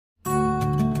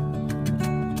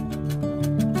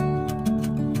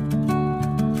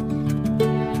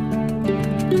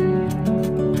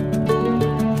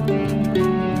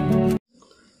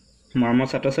মৰমৰ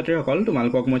ছাত্ৰ-ছাত্ৰীসকল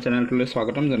তোমালোকক মই চেনেলটোলৈ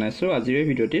স্বাগতম জনাইছো। আজিৰ এই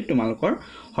ভিডিঅ'টিত তোমালোকৰ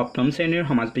সপ্তম শ্ৰেণীৰ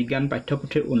সমাজ বিজ্ঞান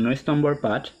পাঠ্যপুথিৰ 19 নম্বৰ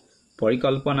পাঠ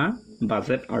পৰিকল্পনা,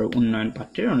 বাজেট আৰু উন্নয়ন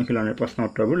পাঠ্যৰ অনুশীলনৰ প্ৰশ্ন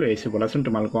উত্তৰবোৰ লৈ আহিছো। বলাচোন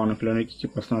তোমালোকৰ অনুশীলনৰ কি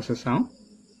প্ৰশ্ন আছে চাওঁ।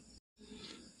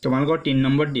 তোমালোকৰ 3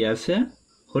 নম্বৰ দিয়া আছে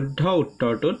শুদ্ধ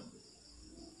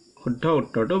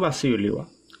উত্তৰটো বাছি উলিওৱা।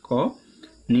 ক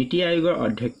নীতি আয়োগৰ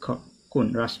অধ্যক্ষ কোন?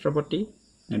 ৰাষ্ট্ৰপতি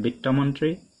নে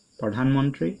বিত্তমন্ত্ৰী,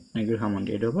 প্ৰধানমন্ত্ৰী নে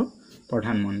গৃহমন্ত্ৰী? এইটো হ'ব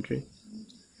প্ৰধানমন্ত্ৰী।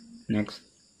 নেক্সট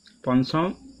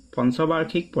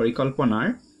পঞ্চবাৰ্ষিক পৰিকল্পনাৰ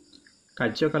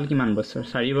কাৰ্যকাল কিমান বছৰ?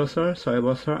 4 বছৰ, 6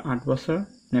 বছৰ, 8 বছৰ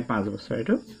নে 5 বছৰ?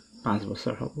 এইটো 5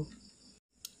 বছৰ হ'ব।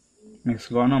 নেক্সট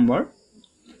 9 নম্বৰ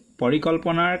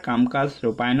পৰিকল্পনাৰ কাম-কাজ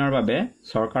ৰূপায়ণৰ বাবে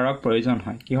চৰকাৰক প্ৰয়োজন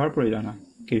হয়। কিহৰ প্ৰয়োজন হয়?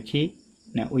 কৃষি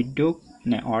নে উদ্যোগ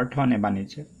নে অৰ্থ নে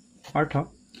বাণিজ্য? অৰ্থ।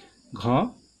 ঘ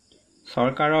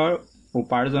চৰকাৰৰ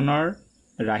উপাৰ্জনৰ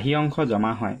ৰাহি অংশ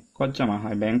জমা হয়। ক'ত জমা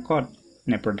হয়? বেংকত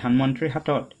নে প্ৰধানমন্ত্ৰীৰ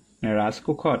হাতত নে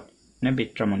ৰাজকোষত নে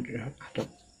বিত্তমন্ত্ৰীৰ হাতত?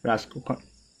 ৰাজকোষত।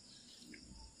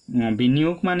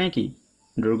 বিনিয়োগ মানে কি?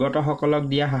 দুৰ্গতসকলক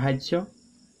দিয়া সাহায্য,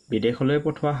 বিদেশলৈ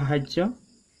পঠোৱা সাহায্য,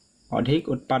 অধিক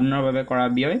উৎপাদনৰ বাবে কৰা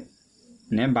ব্যয়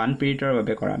নে বানপীড়িতৰ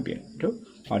বাবে কৰা ব্যয়? এইটো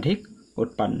অধিক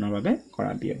উৎপাদনৰ বাবে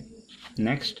কৰা ব্যয়।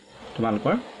 নেক্সট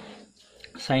তোমালোকৰ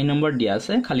 4 নম্বৰ দিয়া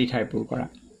আছে খালী ঠাই পূৰ কৰা।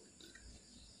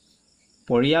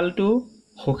 পৰিয়ালটো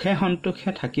সুখে সন্তোষে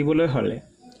থাকিবলৈ হ'লে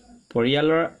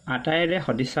পৰিয়ালৰ আটাইৰে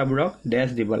সদস্যবোৰক ডেছ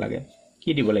দিব লাগে।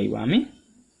 কি দিব লাগিব? আমি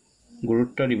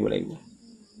গুৰুত্ব দিব লাগিব।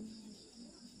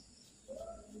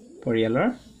 পৰিয়ালৰ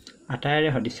আটাইৰে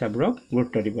সদস্যবোৰক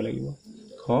গুৰুত্ব দিব লাগিব।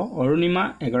 খ অৰুণিমা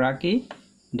এগৰাকী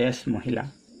ডেছ মহিলা,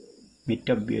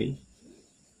 মিতব্যয়ী।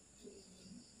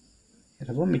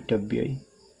 এটা হ'ব মিতব্যয়ী।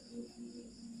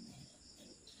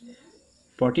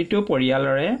 প্ৰতিটো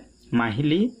পৰিয়ালৰে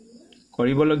মাহিলী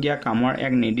কৰিবলগীয়া কামৰ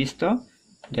এক নিৰ্দিষ্ট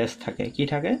ডেছ থাকে। কি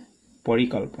থাকে?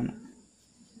 পৰিকল্পনা।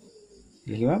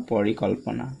 লিখিবা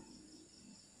পৰিকল্পনা।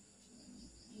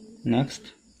 নেক্সট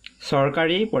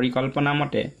চৰকাৰী পৰিকল্পনা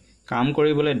মতে কাম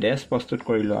কৰিবলৈ ডেছ প্ৰস্তুত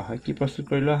কৰি লোৱা হয়। কি প্ৰস্তুত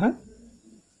কৰি লোৱা হয়?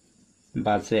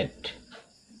 বাজেট।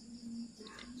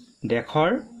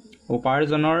 দেশৰ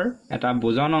উপাৰ্জনৰ এটা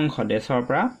বুজন অংশ দেশৰ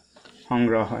পৰা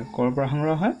সংগ্ৰহ হয়। ক'ৰ পৰা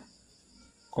সংগ্ৰহ হয়?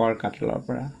 কৰ কাটলৰ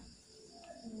পৰা।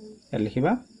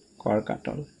 লিখিবা কৰ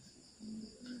কাটল।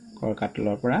 কৰ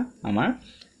কাটলৰ পৰা আমাৰ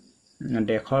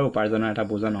দেশৰ উপাৰ্জনৰ এটা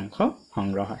বুজন অংশ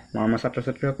সংগ্ৰহ হয়। মৰমৰ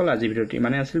ছাত্ৰ-ছাত্ৰীসকল আজি ভিডিঅ'টি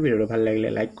ইমানে আছিল। ভিডিঅ'টো ভাল লাগিলে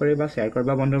লাইক কৰিবা, শ্বেয়াৰ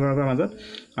কৰিবা বন্ধুবৰ্গৰ মাজত,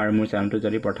 আৰু মোৰ চেনেলটো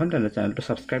যদি প্ৰথম তেনে চেনেলটো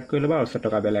ছাবস্ক্ৰাইব কৰি ল'বা আৰু ওচৰত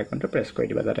থকা বেল আইকনটো প্ৰেছ কৰি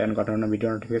দিবা যাতে এনেকুৱা ধৰণৰ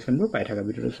ভিডিঅ'ৰ ন'টিফিকেশ্যনবোৰ পাই থাকা।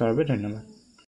 ভিডিঅ'টো চোৱাৰ বাবে ধন্যবাদ।